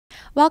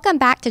Welcome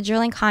back to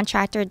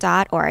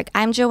drillingcontractor.org.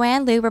 I'm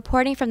Joanne Liu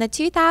reporting from the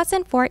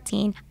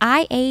 2014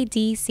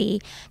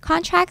 IADC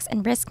Contracts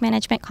and Risk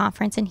Management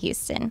Conference in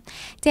Houston.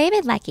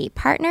 David Leckie,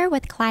 partner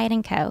with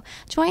Clyde & Co.,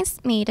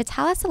 joins me to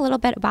tell us a little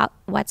bit about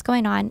what's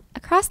going on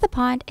across the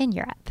pond in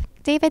Europe.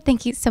 David,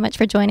 thank you so much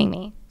for joining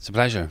me. It's a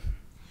pleasure.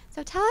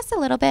 So tell us a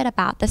little bit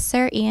about the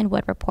Sir Ian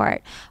Wood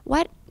report.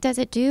 What does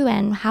it do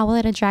and how will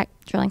it address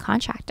drilling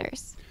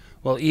contractors?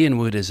 Well, Ian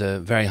Wood is a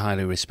very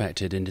highly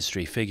respected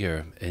industry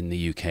figure in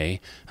the UK,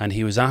 and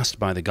he was asked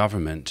by the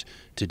government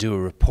to do a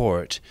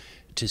report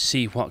to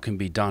see what can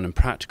be done in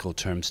practical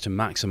terms to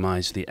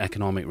maximise the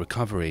economic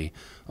recovery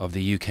of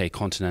the UK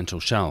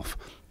continental shelf,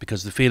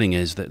 because the feeling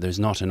is that there's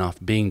not enough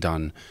being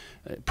done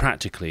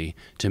practically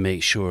to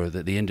make sure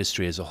that the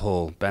industry as a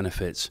whole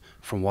benefits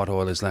from what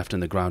oil is left in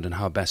the ground and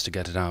how best to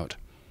get it out.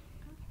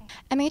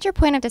 A major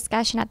point of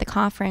discussion at the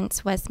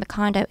conference was the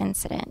Macondo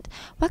incident.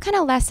 What kind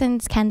of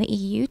lessons can the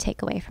EU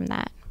take away from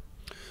that?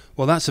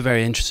 Well, that's a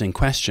very interesting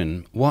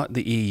question. What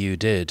the EU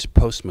did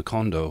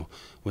post-Macondo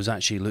was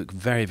actually look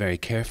very, very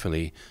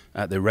carefully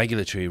at the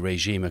regulatory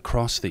regime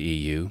across the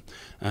EU,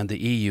 and the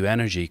EU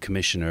Energy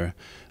Commissioner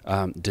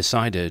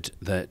decided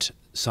that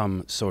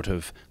some sort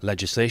of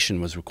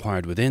legislation was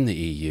required within the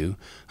EU,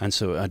 and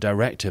so a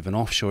directive, an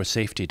Offshore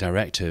Safety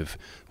Directive,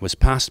 was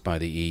passed by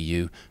the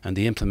EU, and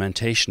the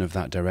implementation of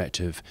that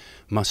directive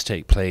must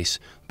take place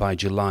by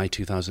July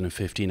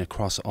 2015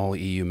 across all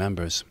EU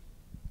members.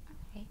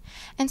 Okay.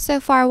 And so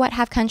far, what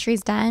have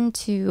countries done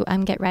to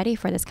get ready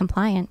for this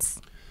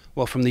compliance?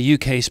 Well, from the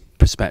UK's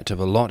perspective,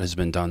 a lot has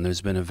been done.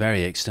 There's been a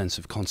very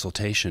extensive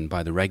consultation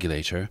by the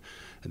regulator,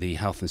 the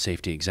Health and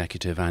Safety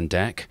Executive and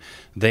DEC.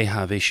 They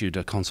have issued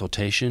a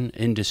consultation,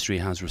 industry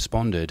has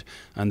responded,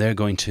 and they're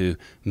going to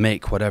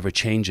make whatever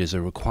changes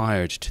are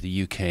required to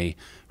the UK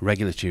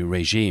regulatory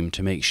regime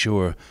to make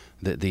sure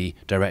that the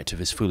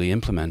directive is fully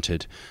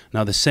implemented.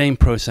 Now, the same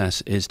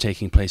process is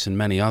taking place in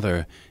many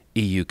other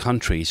EU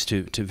countries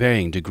to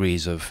varying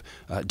degrees of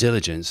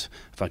diligence,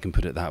 if I can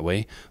put it that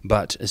way.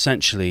 But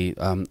essentially,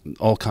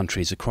 all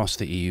countries across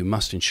the EU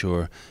must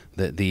ensure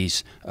that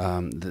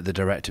the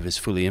directive is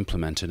fully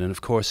implemented. And of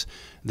course,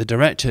 the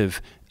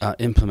directive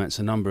implements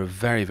a number of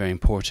very, very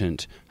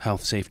important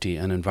health, safety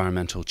and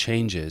environmental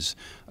changes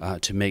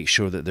to make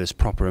sure that there's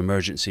proper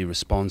emergency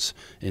response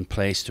in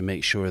place, to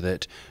make sure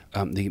that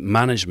the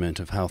management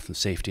of health and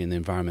safety and the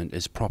environment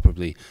is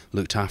properly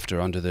looked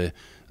after under the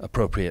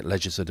appropriate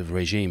legislative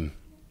regime.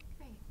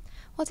 Great.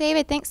 Well,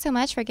 David, thanks so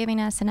much for giving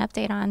us an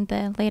update on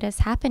the latest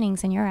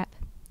happenings in Europe.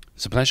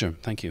 It's a pleasure.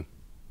 Thank you.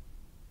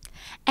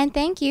 And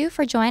thank you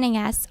for joining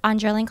us on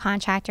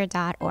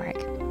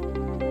drillingcontractor.org.